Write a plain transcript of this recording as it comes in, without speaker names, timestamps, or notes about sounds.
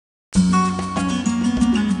I'm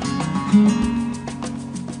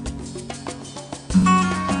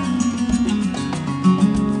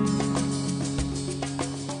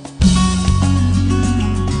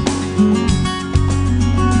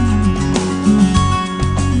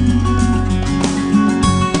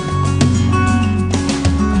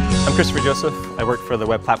Kristofer. I work for the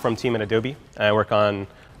web platform team at Adobe. I work on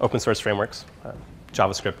open source frameworks,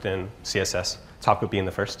 JavaScript and CSS, TopCoat being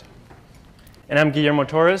the first. And I'm Guillermo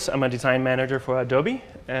Torres. I'm a design manager for Adobe,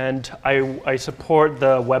 and I support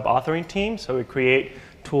the web authoring team, so we create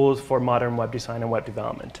tools for modern web design and web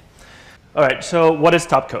development. All right, so what is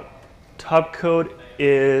TopCoat? TopCoat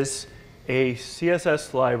is a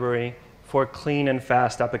CSS library for clean and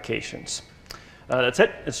fast applications. That's it.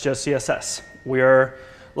 It's just CSS. We're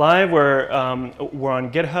live. We're on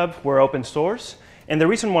GitHub. We're open source. And the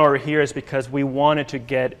reason why we're here is because we wanted to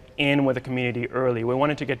get in with the community early. We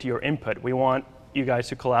wanted to get to your input. We want you guys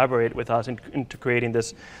to collaborate with us into creating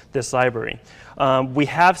this library. We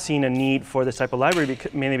have seen a need for this type of library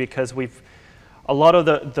mainly because a lot of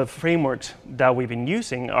the frameworks that we've been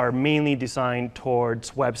using are mainly designed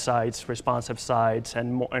towards websites, responsive sites,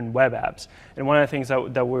 and web apps. And one of the things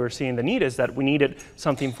that we were seeing the need is that we needed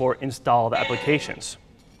something for installed applications.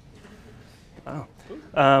 Oh.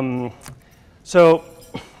 So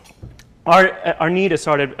our need has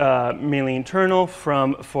started mainly internal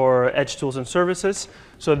for edge tools and services.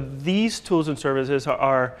 So these tools and services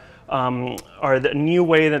are the new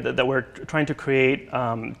way that we're trying to create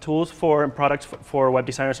tools for and products for web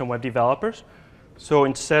designers and web developers. So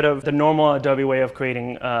instead of the normal Adobe way of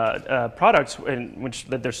creating products, in which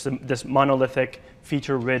there's this monolithic,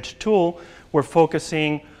 feature-rich tool, we're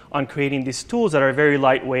focusing on creating these tools that are very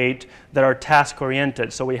lightweight, that are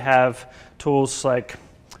task-oriented. So we have tools like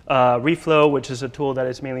Reflow, which is a tool that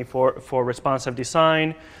is mainly for responsive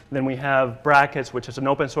design. Then we have Brackets, which is an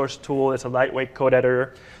open source tool. It's a lightweight code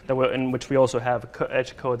editor in which we also have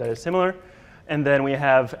edge code that is similar. And then we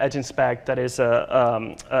have Edge Inspect, that is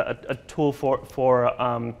a tool for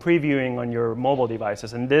previewing on your mobile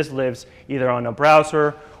devices. And this lives either on a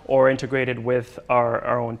browser or integrated with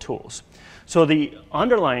our own tools. So the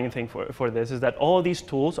underlying thing for this is that all of these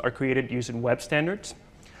tools are created using web standards.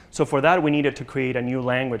 So for that, we needed to create a new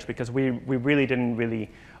language because we really didn't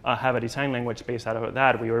have a design language based out of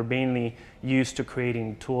that. We were mainly used to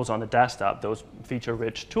creating tools on the desktop, those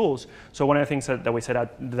feature-rich tools. So one of the things that we set out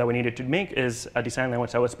that we needed to make is a design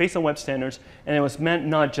language that was based on web standards, and it was meant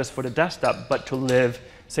not just for the desktop, but to live,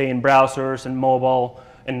 say, in browsers and mobile,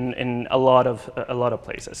 in a lot of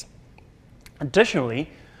places. Additionally,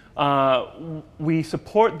 we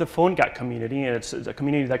support the PhoneGap community. It's a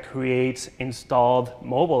community that creates installed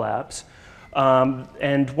mobile apps.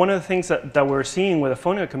 And one of the things that we're seeing with the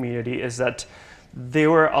PhoneGap community is that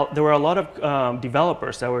there were a lot of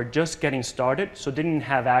developers that were just getting started, so didn't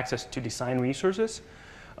have access to design resources.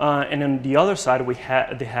 And on the other side,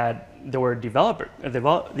 there were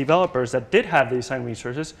developers that did have the design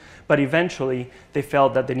resources, but eventually they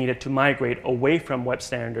felt that they needed to migrate away from web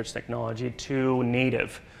standards technology to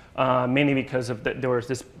native. Mainly because there was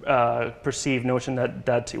this perceived notion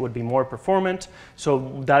that it would be more performant.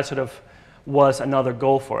 So that sort of was another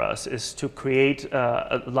goal for us, is to create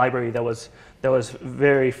a library that was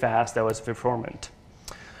very fast, that was performant.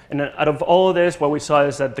 And then out of all of this, what we saw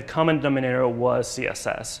is that the common denominator was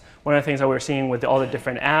CSS. One of the things that we're seeing with all the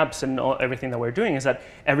different apps and everything that we're doing is that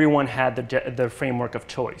everyone had the framework of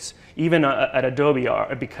choice. Even at Adobe,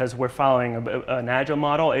 because we're following an agile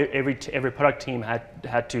model, every product team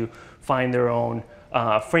had to find their own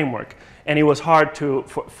framework. And it was hard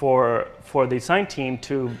for the design team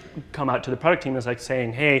to come out to the product team as like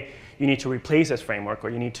saying, hey, you need to replace this framework, or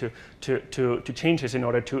you need to change this in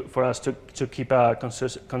order for us to keep a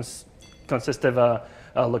consistent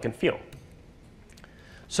look and feel.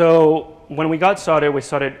 So when we got started, we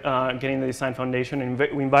started getting the design foundation, and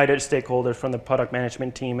we invited stakeholders from the product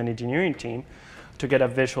management team and engineering team to get a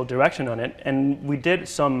visual direction on it. And we did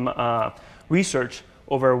some research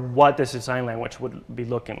over what this design language would be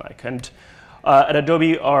looking like. And at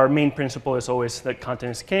Adobe, our main principle is always that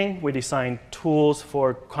content is king. We design tools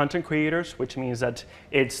for content creators, which means that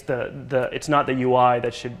it's not the UI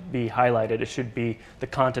that should be highlighted. It should be the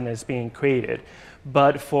content that's being created.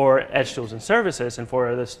 But for edge tools and services, and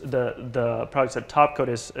for the products that TopCoat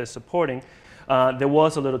is supporting, there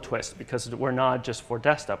was a little twist, because we're not just for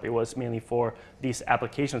desktop. It was mainly for these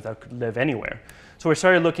applications that could live anywhere. So we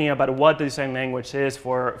started looking about what the design language is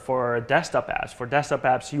for desktop apps. For desktop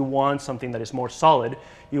apps, you want something that is more solid.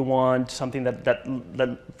 You want something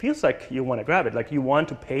that feels like you want to grab it, like you want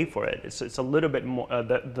to pay for it. It's a little bit more,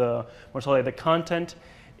 the more solid. The content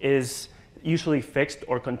is usually fixed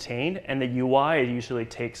or contained, and the UI usually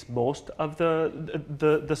takes most of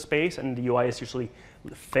the space, and the UI is usually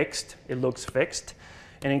fixed. It looks fixed.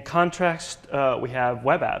 And in contrast, we have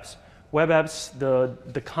web apps. Web apps,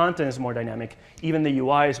 the content is more dynamic. Even the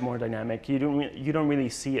UI is more dynamic. You don't really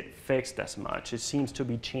see it fixed as much. It seems to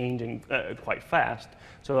be changing quite fast.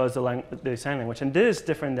 So as the design language. And this is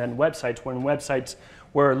different than websites. When websites,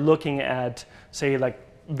 we're looking at, say, like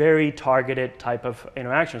very targeted type of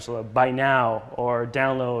interactions, so like buy now or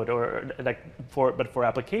download, or like but for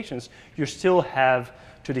applications, you still have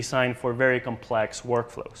to design for very complex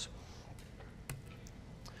workflows.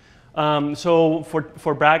 So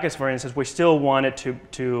for brackets, for instance, we still wanted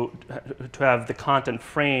to have the content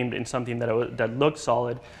framed in something that looked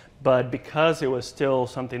solid, but because it was still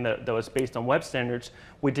something that was based on web standards,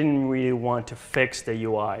 we didn't really want to fix the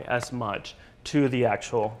UI as much to the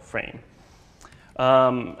actual frame.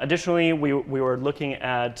 Additionally, we were looking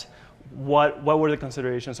at what were the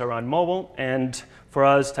considerations around mobile, and for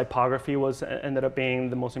us, typography ended up being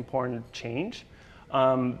the most important change.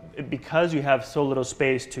 Because you have so little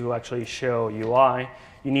space to actually show UI,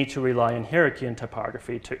 you need to rely on hierarchy and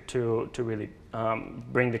typography to really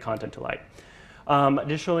bring the content to light.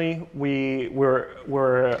 Additionally, we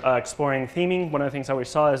were exploring theming. One of the things that we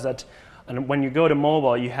saw is that when you go to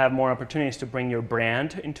mobile, you have more opportunities to bring your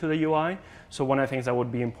brand into the UI. So one of the things that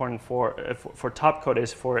would be important for TopCoat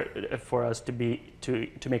is for us to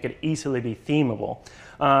make it easily be themable.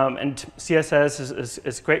 And CSS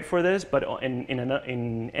is great for this, but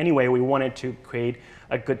in any way, we wanted to create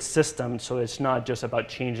a good system so it's not just about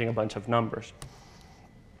changing a bunch of numbers.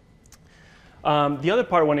 The other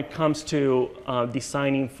part when it comes to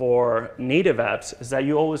designing for native apps is that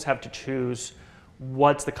you always have to choose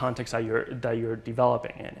what's the context that you're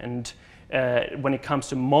developing in. And when it comes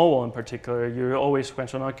to mobile in particular, you're always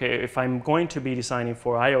questioning, okay, if I'm going to be designing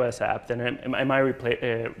for iOS app, then am I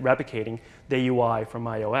replicating the UI from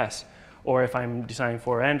iOS? Or if I'm designing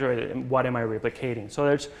for Android, what am I replicating? So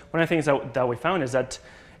there's one of the things that we found is that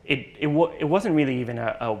it wasn't really even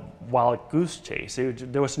a wild goose chase.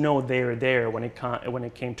 There was no there when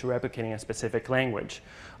it came to replicating a specific language.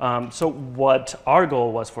 So what our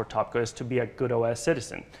goal was for TopCoat is to be a good OS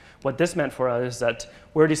citizen. What this meant for us is that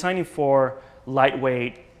we're designing for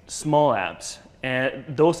lightweight, small apps. And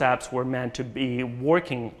those apps were meant to be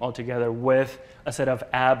working all together with a set of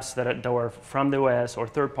apps that were from the OS or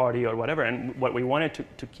third party or whatever. And what we wanted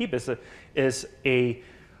to keep is a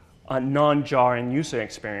non-jarring user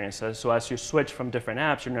experience. So as you switch from different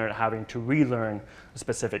apps, you're not having to relearn a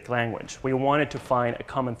specific language. We wanted to find a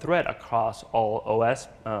common thread across all OS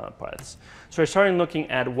parts. So we started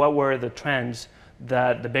looking at what were the trends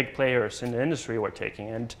that the big players in the industry were taking.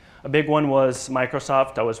 And a big one was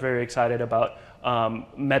Microsoft. I was very excited about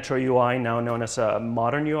Metro UI, now known as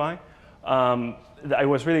Modern UI. I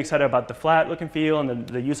was really excited about the flat look and feel and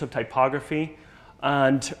the use of typography.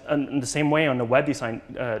 And in the same way on the web design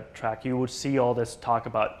track, you would see all this talk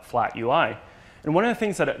about flat UI. And one of the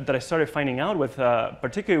things that I started finding out with,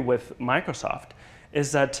 particularly with Microsoft,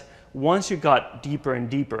 is that once you got deeper and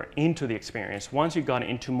deeper into the experience, once you got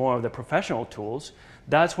into more of the professional tools,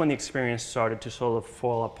 that's when the experience started to sort of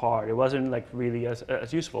fall apart. It wasn't like really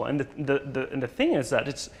as useful. And the thing is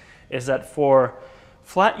that for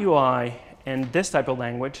flat UI and this type of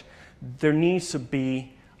language, there needs to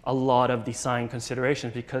be a lot of design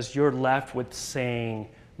considerations because you're left with saying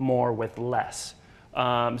more with less.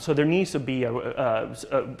 So there needs to be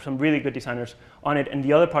some really good designers on it. And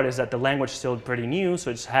the other part is that the language is still pretty new, so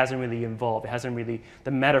it hasn't really evolved.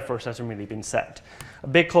 The metaphors hasn't really been set. A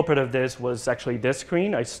big culprit of this was actually this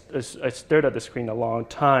screen. I stared at the screen a long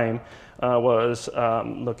time, was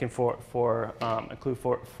looking for a clue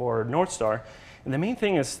for North Star. And the main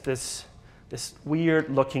thing is this weird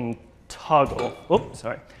looking toggle. Oops,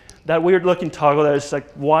 sorry. That weird looking toggle that is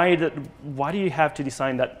like, why do you have to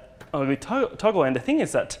design that toggle? And the thing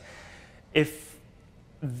is that if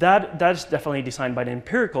that's definitely designed by the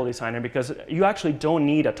empirical designer because you actually don't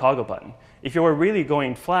need a toggle button. If you were really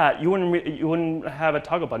going flat, you wouldn't have a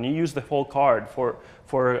toggle button. You use the whole card for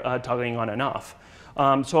toggling on and off.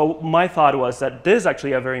 So my thought was that this is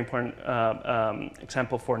actually a very important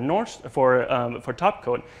example for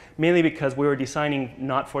TopCoat, mainly because we were designing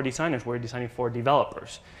not for designers, we were designing for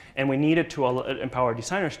developers. And we needed to empower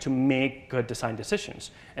designers to make good design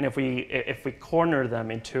decisions. And if we corner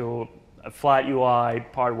them into a flat UI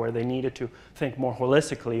part where they needed to think more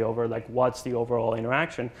holistically over like what's the overall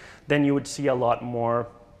interaction, then you would see a lot more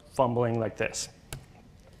fumbling like this.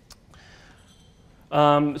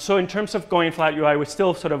 So in terms of going flat UI, we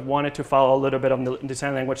still sort of wanted to follow a little bit of the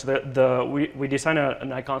design language. We designed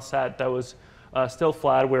an icon set that was still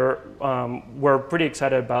flat. We're pretty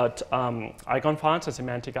excited about icon fonts and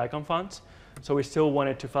semantic icon fonts. So we still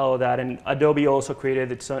wanted to follow that. And Adobe also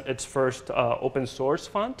created its first open source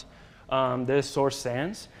font. This Source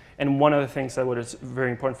Sans. And one of the things that was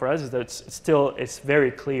very important for us is that it's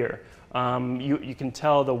very clear. You can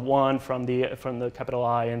tell the one from the capital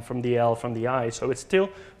I and from the L from the I. So it's still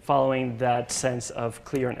following that sense of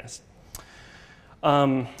clearness.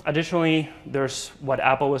 Additionally, there's what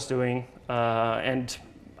Apple was doing, and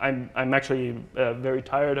I'm actually very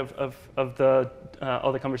tired of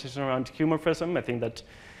all the conversation around humorphism. I think that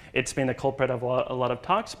it's been the culprit of a lot of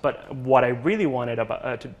talks. But what I really wanted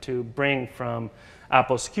to bring from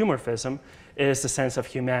Apple's humorphism is the sense of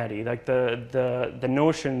humanity, like the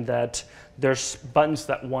notion that there's buttons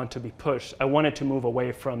that want to be pushed. I wanted to move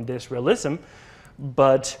away from this realism,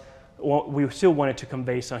 but we still wanted to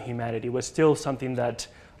convey some humanity. It was still something that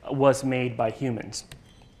was made by humans.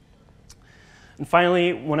 And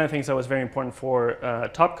finally, one of the things that was very important for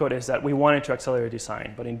TopCoat is that we wanted to accelerate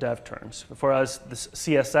design, but in dev terms. For us, this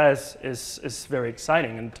CSS is very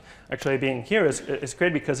exciting, and actually being here is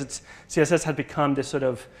great because CSS has become this sort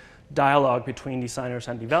of dialogue between designers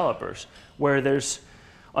and developers, where there's,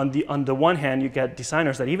 on the one hand, you get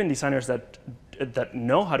designers that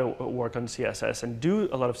know how to work on CSS and do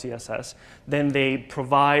a lot of CSS. Then they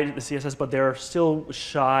provide the CSS, but they're still too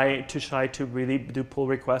shy to really do pull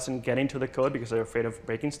requests and get into the code because they're afraid of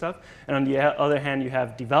breaking stuff. And on the other hand, you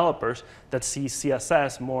have developers that see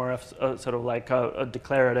CSS more of sort of like a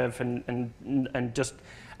declarative and just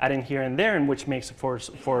adding here and there, and which makes for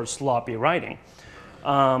sloppy writing.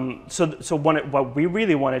 So what we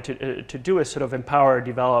really wanted to do is sort of empower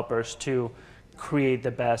developers to create the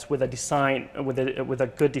best with a design, with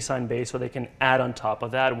a good design base, so they can add on top of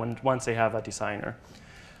that once they have a designer.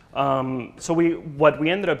 So what we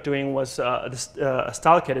ended up doing was a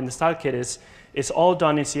style kit, and the style kit is all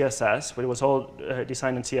done in CSS, but it was all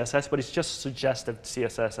designed in CSS, but it's just suggestive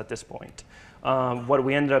CSS at this point. What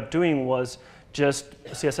we ended up doing was just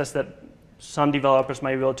CSS that some developers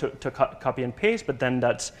might be able to copy and paste, but then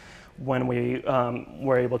that's when we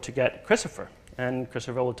were able to get Kristofer. And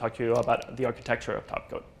Kristofer will talk to you about the architecture of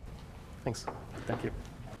TopCoat. Thanks. Thank you.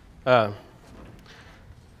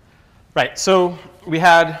 Right, so we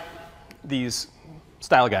had these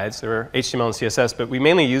style guides. They were HTML and CSS, but we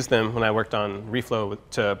mainly used them when I worked on Reflow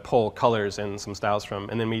to pull colors and some styles from,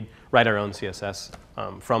 and then we'd write our own CSS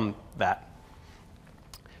from that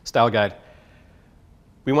style guide.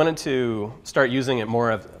 We wanted to start using it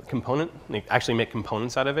more of a component, actually make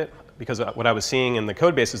components out of it, because what I was seeing in the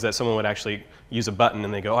code base is that someone would actually use a button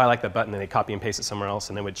and they go, oh, I like that button, and they copy and paste it somewhere else,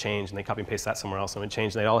 and they would change, and they copy and paste that somewhere else, and it would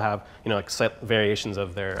change. And they'd all have, like variations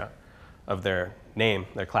of their name,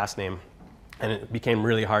 their class name, and it became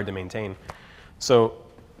really hard to maintain. So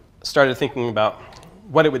started thinking about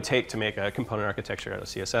what it would take to make a component architecture out of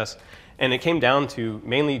CSS, and it came down to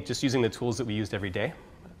mainly just using the tools that we used every day.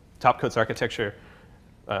 TopCoat's architecture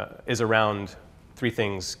is around three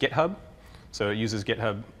things: GitHub, so it uses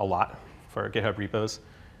GitHub a lot for GitHub repos.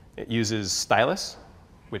 It uses Stylus,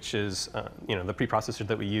 which is the preprocessor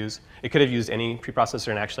that we use. It could have used any preprocessor,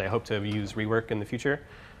 and actually I hope to use Rework in the future.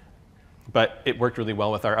 But it worked really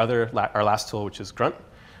well with our last tool, which is Grunt.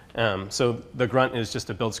 So the Grunt is just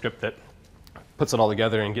a build script that puts it all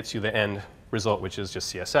together and gets you the end result, which is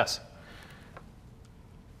just CSS.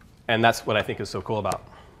 And that's what I think is so cool about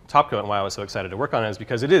TopCoat, and why I was so excited to work on it, is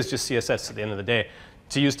because it is just CSS at the end of the day.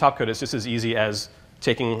 To use TopCoat, it's just as easy as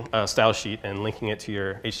taking a style sheet and linking it to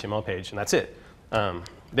your HTML page, and that's it.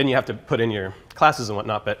 Then you have to put in your classes and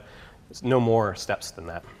whatnot, but it's no more steps than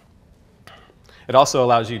that. It also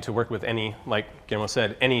allows you to work with any, like Guillermo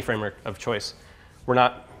said, any framework of choice. We're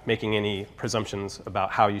not making any presumptions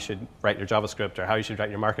about how you should write your JavaScript or how you should write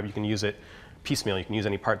your markup. You can use it piecemeal. You can use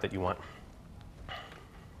any part that you want.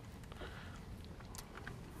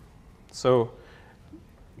 So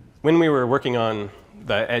when we were working on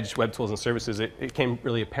the Edge web tools and services, it became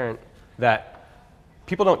really apparent that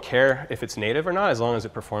people don't care if it's native or not, as long as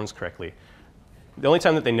it performs correctly. The only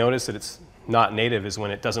time that they notice that it's not native is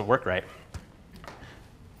when it doesn't work right.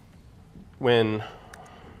 When,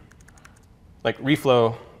 like,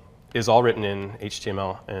 Reflow is all written in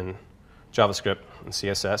HTML and JavaScript and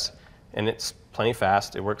CSS, and it's plenty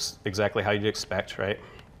fast. It works exactly how you'd expect, right?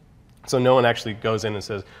 So no one actually goes in and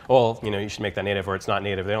says, oh, you should make that native, or it's not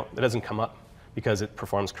native. It doesn't come up because it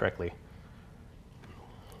performs correctly.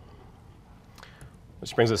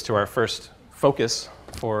 Which brings us to our first focus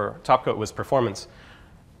for TopCoat, was performance.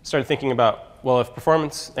 Started thinking about, well, if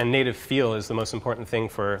performance and native feel is the most important thing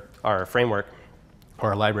for our framework or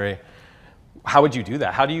our library, how would you do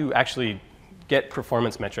that? How do you actually get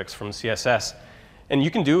performance metrics from CSS. And you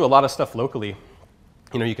can do a lot of stuff locally.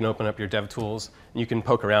 You can open up your dev tools, and you can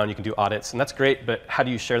poke around, you can do audits, and that's great, but how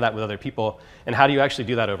do you share that with other people? And how do you actually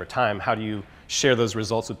do that over time? How do you share those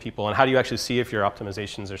results with people? And how do you actually see if your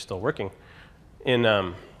optimizations are still working? In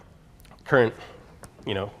current,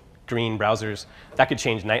 green browsers, that could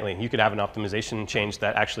change nightly. You could have an optimization change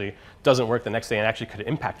that actually doesn't work the next day and actually could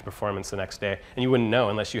impact performance the next day, and you wouldn't know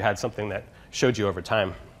unless you had something that showed you over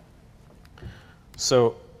time.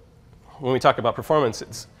 So when we talk about performance,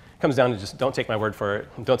 it comes down to just don't take my word for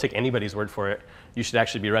it. Don't take anybody's word for it. You should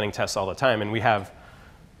actually be running tests all the time. And we have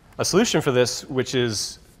a solution for this, which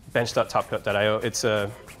is bench.topcoat.io. It's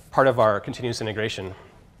a part of our continuous integration.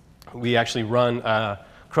 We actually run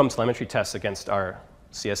Chrome telemetry tests against our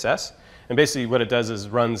CSS. And basically what it does is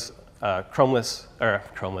runs headless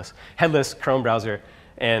Chrome browser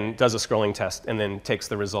and does a scrolling test and then takes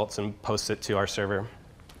the results and posts it to our server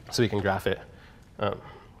so we can graph it.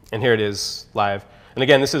 And here it is live. And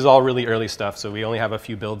again, this is all really early stuff, so we only have a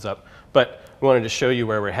few builds up. But we wanted to show you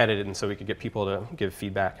where we're headed and so we could get people to give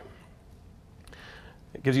feedback.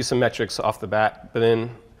 It gives you some metrics off the bat, but then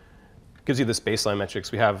it gives you this baseline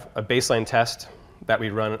metrics. We have a baseline test that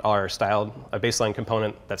we run our styled, a baseline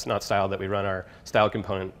component that's not styled that we run our styled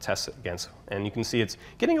component tests against. And you can see it's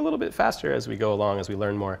getting a little bit faster as we go along, as we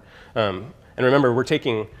learn more. And remember, we're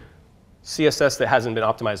taking CSS that hasn't been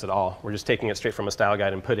optimized at all. We're just taking it straight from a style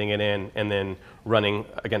guide and putting it in and then running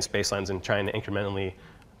against baselines and trying to incrementally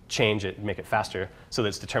change it and make it faster so that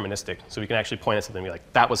it's deterministic. So we can actually point at something and be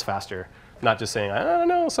like, that was faster, not just saying, I don't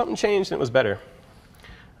know, something changed and it was better.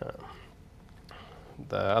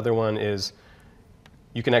 The other one is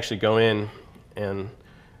you can actually go in and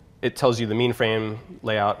it tells you the mean frame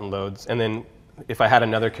layout and loads. And then if I had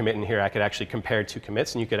another commit in here, I could actually compare two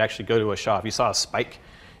commits and you could actually go to a SHA. If you saw a spike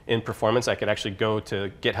in performance, I could actually go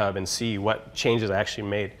to GitHub and see what changes I actually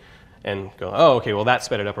made and go, oh, okay, well that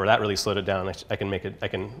sped it up or that really slowed it down. I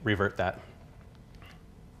can revert that.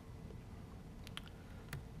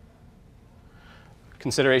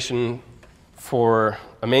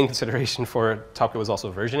 A main consideration for TopCoat was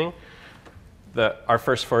also versioning. Our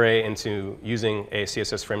first foray into using a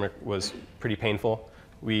CSS framework was pretty painful.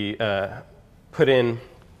 We put in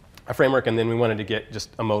a framework and then we wanted to get just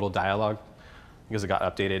a modal dialog because it got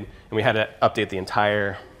updated. And we had to update the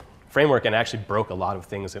entire framework and it actually broke a lot of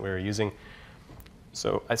things that we were using.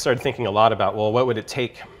 So I started thinking a lot about, well, what would it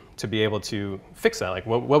take to be able to fix that? Like,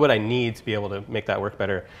 what would I need to be able to make that work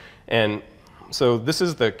better? And so this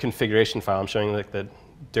is the configuration file. I'm showing you like the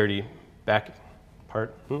dirty back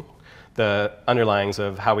part, the underlyings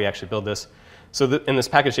of how we actually build this. So in this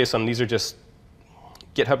package.json, these are just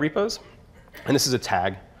GitHub repos. And this is a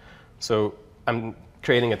tag. So I'm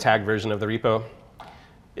creating a tag version of the repo.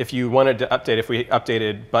 If you wanted to update, if we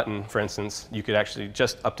updated button, for instance, you could actually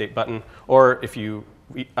just update button. Or if we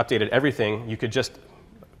updated everything, you could just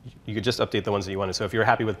update the ones that you wanted. So if you were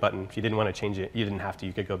happy with button, if you didn't want to change it, you didn't have to.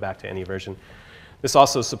 You could go back to any version. This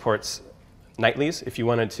also supports nightlies. If you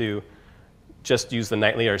wanted to just use the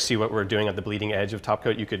nightly or see what we're doing at the bleeding edge of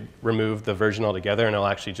TopCoat, you could remove the version altogether, and it'll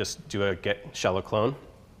actually just do a get shallow clone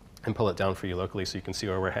and pull it down for you locally so you can see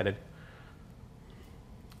where we're headed.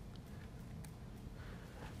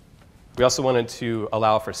 We also wanted to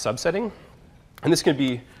allow for subsetting. And this could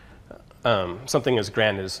be something as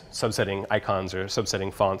grand as subsetting icons or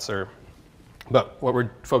subsetting fonts. But what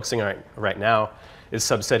we're focusing on right now is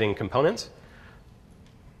subsetting components.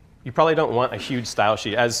 You probably don't want a huge style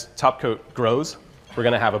sheet. As TopCoat grows, we're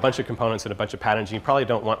going to have a bunch of components and a bunch of patterns. And you probably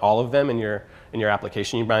don't want all of them in your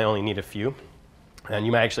application. You might only need a few. And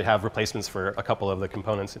you might actually have replacements for a couple of the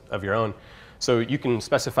components of your own. So you can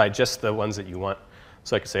specify just the ones that you want.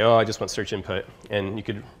 So I could say, oh, I just want search input. And you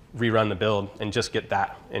could rerun the build and just get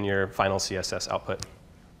that in your final CSS output.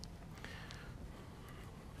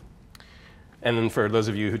 And then for those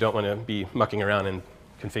of you who don't want to be mucking around in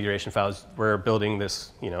configuration files, we're building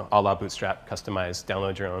this, a la Bootstrap, customized,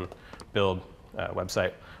 download your own build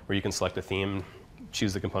website where you can select a theme,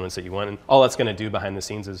 choose the components that you want. And all that's going to do behind the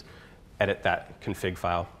scenes is edit that config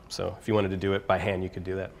file. So if you wanted to do it by hand, you could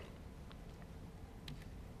do that.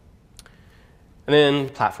 And then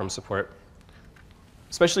platform support.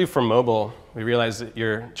 Especially for mobile, we realize that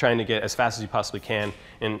you're trying to get as fast as you possibly can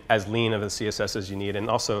and as lean of a CSS as you need. And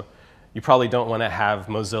also, you probably don't want to have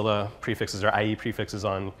Mozilla prefixes or IE prefixes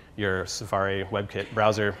on your Safari WebKit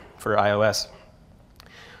browser for iOS.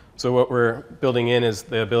 So what we're building in is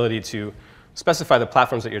the ability to specify the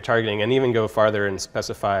platforms that you're targeting and even go farther and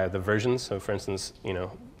specify the versions. So for instance,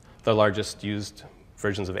 the largest used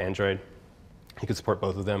versions of Android, you could support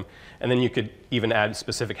both of them. And then you could even add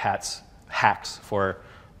specific hacks for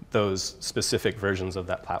those specific versions of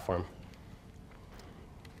that platform.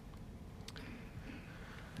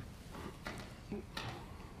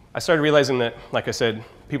 I started realizing that, like I said,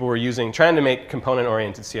 people were trying to make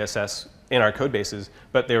component-oriented CSS in our code bases,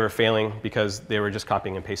 but they were failing because they were just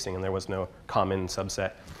copying and pasting and there was no common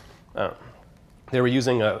subset. They were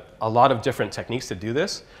using a lot of different techniques to do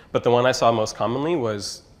this, but the one I saw most commonly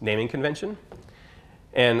was naming convention.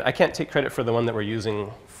 And I can't take credit for the one that we're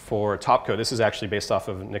using for TopCoat. This is actually based off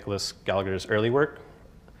of Nicholas Gallagher's early work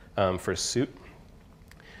for Suit.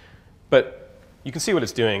 But you can see what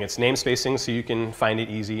it's doing. It's namespacing, so you can find it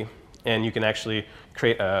easy, and you can actually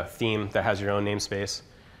create a theme that has your own namespace.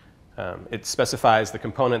 It specifies the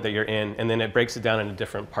component that you're in, and then it breaks it down into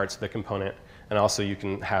different parts of the component. And also you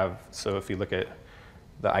can have, so if you look at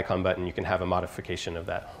the icon button, you can have a modification of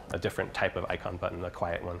that, a different type of icon button, a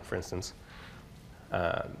quiet one, for instance.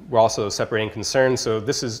 We're also separating concerns. So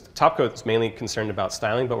TopCoat is mainly concerned about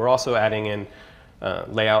styling, but we're also adding in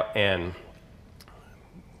layout and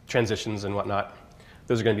transitions and whatnot.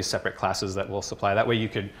 Those are going to be separate classes that we'll supply. That way you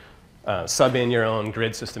could sub in your own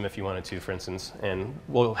grid system if you wanted to, for instance. And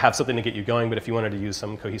we'll have something to get you going, but if you wanted to use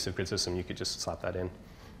some cohesive grid system, you could just slap that in,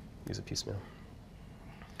 use a piecemeal.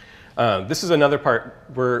 This is another part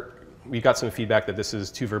where we got some feedback that this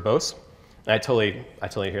is too verbose. And I totally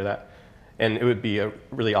hear that. And it would be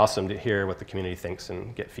really awesome to hear what the community thinks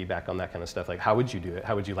and get feedback on that kind of stuff. Like, how would you do it?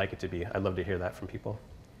 How would you like it to be? I'd love to hear that from people.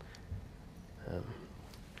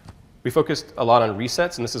 We focused a lot on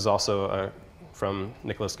resets, and this is also from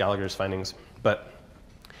Nicholas Gallagher's findings. But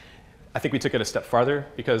I think we took it a step farther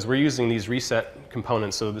because we're using these reset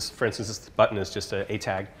components. So this, for instance, this button is just a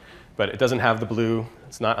tag, but it doesn't have the blue.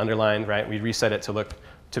 It's not underlined, right? We reset it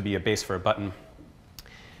to be a base for a button.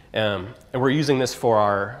 And we're using this for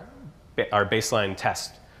our baseline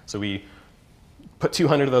test. So we put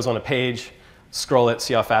 200 of those on a page, scroll it,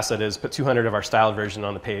 see how fast that is, put 200 of our styled version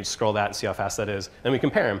on the page, scroll that and see how fast that is. Then we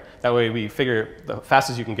compare them. That way we figure the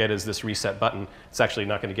fastest you can get is this reset button. It's actually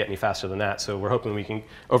not going to get any faster than that. So we're hoping we can,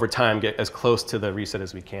 over time, get as close to the reset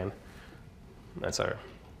as we can. That's our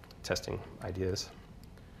testing ideas.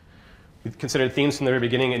 We considered themes from the very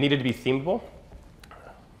beginning. It needed to be themable.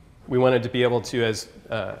 We wanted to be able to, as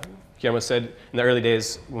Guillermo said, in the early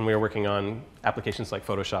days when we were working on applications like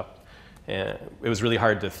Photoshop, it was really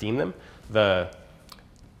hard to theme them. The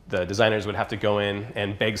designers would have to go in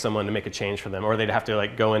and beg someone to make a change for them, or they'd have to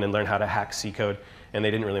go in and learn how to hack C code, and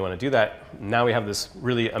they didn't really want to do that. Now we have this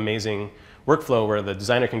really amazing workflow where the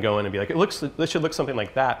designer can go in and be like, this should look something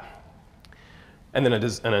like that. And then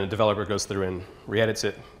a developer goes through and re-edits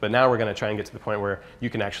it. But now we're going to try and get to the point where you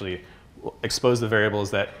can actually expose the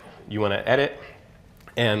variables that you want to edit,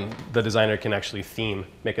 and the designer can actually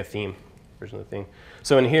make a theme version of the theme.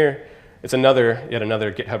 So in here, it's yet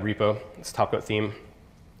another GitHub repo. It's TopCoat theme.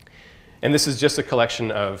 And this is just a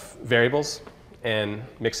collection of variables and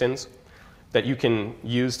mix-ins that you can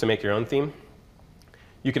use to make your own theme.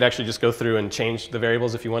 You could actually just go through and change the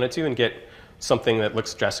variables if you wanted to and get something that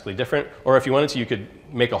looks drastically different. Or if you wanted to, you could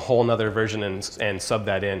make a whole nother version and sub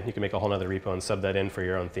that in. You can make a whole nother repo and sub that in for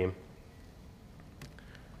your own theme.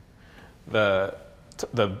 The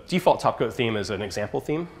default TopCoat theme is an example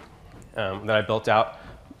theme that I built out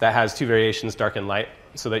that has two variations, dark and light,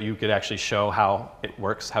 so that you could actually show how it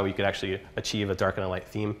works, how we could actually achieve a dark and a light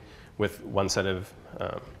theme with one set of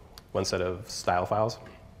style files.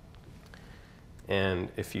 And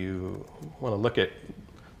if you want to look at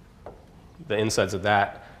the insides of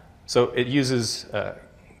that, so it uses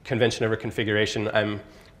convention over configuration. I'm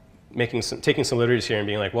taking some liberties here and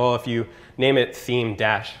being like, well, if you name it theme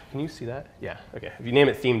dash, can you see that? Yeah, okay. If you name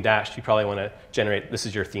it theme dash, you probably want to generate, this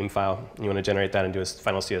is your theme file, and you want to generate that and do a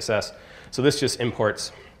final CSS. So this just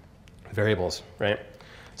imports variables, right?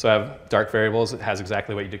 So I have dark variables. It has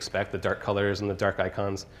exactly what you'd expect, the dark colors and the dark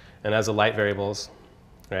icons. And as a light variables,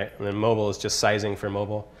 right? And then mobile is just sizing for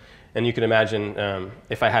mobile. And you can imagine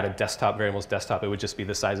if I had a desktop variables desktop, it would just be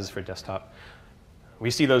the sizes for desktop. We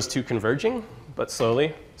see those two converging, but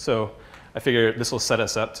slowly. So I figure this will set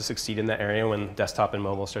us up to succeed in that area when desktop and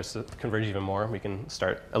mobile starts to converge even more. We can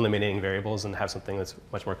start eliminating variables and have something that's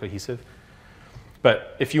much more cohesive.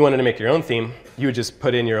 But if you wanted to make your own theme, you would just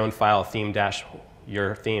put in your own file, theme dash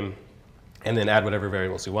your theme, and then add whatever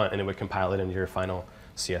variables you want, and it would compile it into your final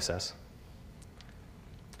CSS.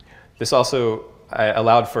 This also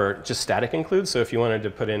allowed for just static includes. So if you wanted to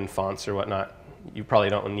put in fonts or whatnot, you probably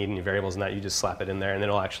don't need any variables in that. You just slap it in there, and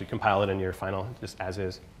it'll actually compile it into your final just as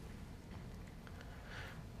is.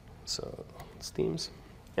 So it's themes.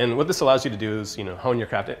 And what this allows you to do is, hone your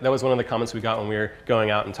craft. That was one of the comments we got when we were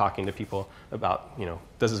going out and talking to people about,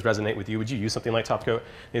 does this resonate with you? Would you use something like TopCoat?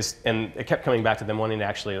 And it kept coming back to them wanting to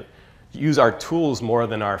actually use our tools more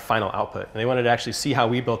than our final output. And they wanted to actually see how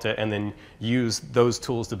we built it and then use those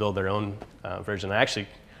tools to build their own version. I actually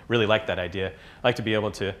really like that idea. I like to be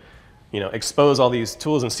able to, expose all these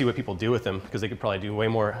tools and see what people do with them, because they could probably do way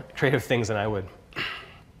more creative things than I would.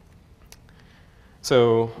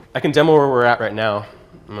 So I can demo where we're at right now.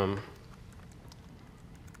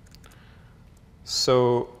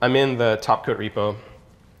 So I'm in the TopCoat repo.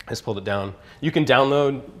 I just pulled it down. You can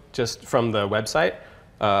download just from the website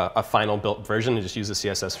a final built version and just use the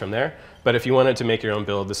CSS from there. But if you wanted to make your own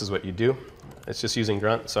build, this is what you do. It's just using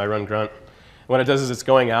grunt. So I run grunt. What it does is it's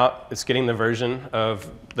going out, it's getting the version of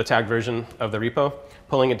the tagged version of the repo,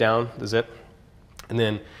 pulling it down, the zip, and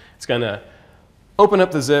then it's going to open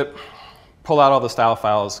up the zip, pull out all the style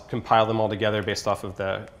files, compile them all together based off of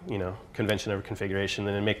the convention of configuration,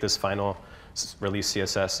 and then make this final release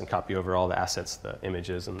CSS and copy over all the assets, the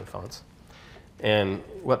images and the fonts. And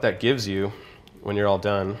what that gives you when you're all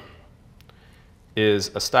done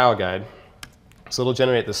is a style guide. So it'll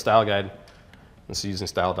generate this style guide. This is using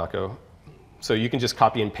style.co. So you can just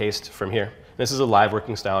copy and paste from here. This is a live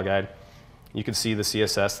working style guide. You can see the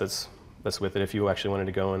CSS that's with it if you actually wanted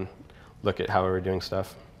to go and look at how we were doing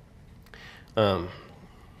stuff. Yeah,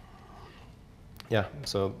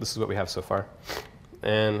 so this is what we have so far.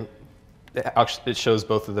 And it shows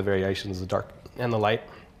both of the variations, the dark and the light,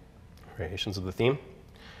 variations of the theme.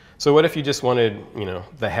 So what if you just wanted,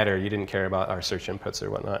 the header, you didn't care about our search inputs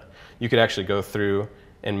or whatnot. You could actually go through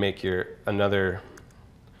and make another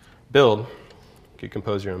build. You could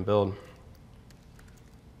compose your own build.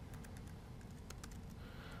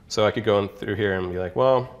 So I could go through here and be like,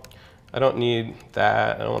 well, I don't need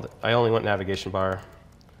that. I only want navigation bar.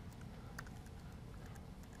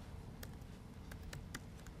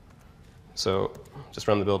 So just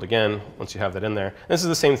run the build again once you have that in there. And this is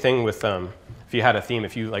the same thing with if you had a theme.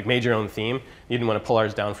 If you made your own theme, you didn't want to pull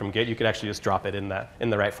ours down from Git, you could actually just drop it in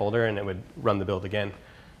the right folder, and it would run the build again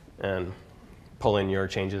and pull in your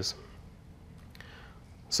changes.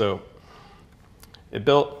 So it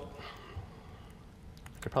built.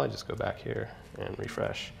 I could probably just go back here and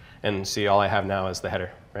refresh and see all I have now is the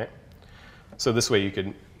header, right? So this way you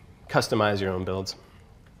could customize your own builds.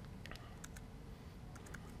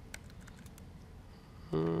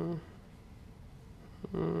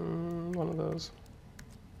 One of those.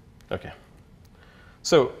 OK.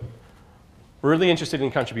 So we're really interested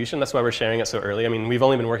in contribution. That's why we're sharing it so early. I mean, we've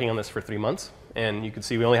only been working on this for 3 months. And you can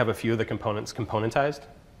see we only have a few of the components componentized.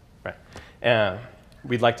 Right.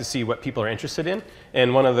 We'd like to see what people are interested in.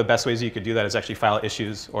 And one of the best ways you could do that is actually file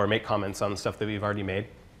issues or make comments on stuff that we've already made.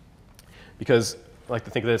 Because I like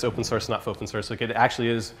to think that it's open source, not open source. Like it actually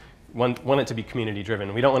is. Want it to be community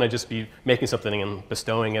driven. We don't want to just be making something and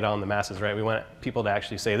bestowing it on the masses, right? We want people to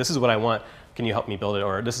actually say, this is what I want, can you help me build it?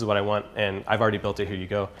 Or this is what I want, and I've already built it, here you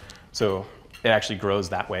go. So it actually grows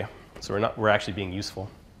that way. So we're actually being useful.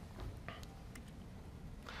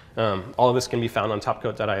 All of this can be found on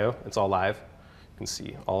topcoat.io. It's all live. You can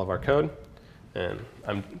see all of our code. And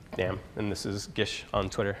I'm Dan, and this is Gish on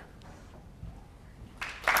Twitter.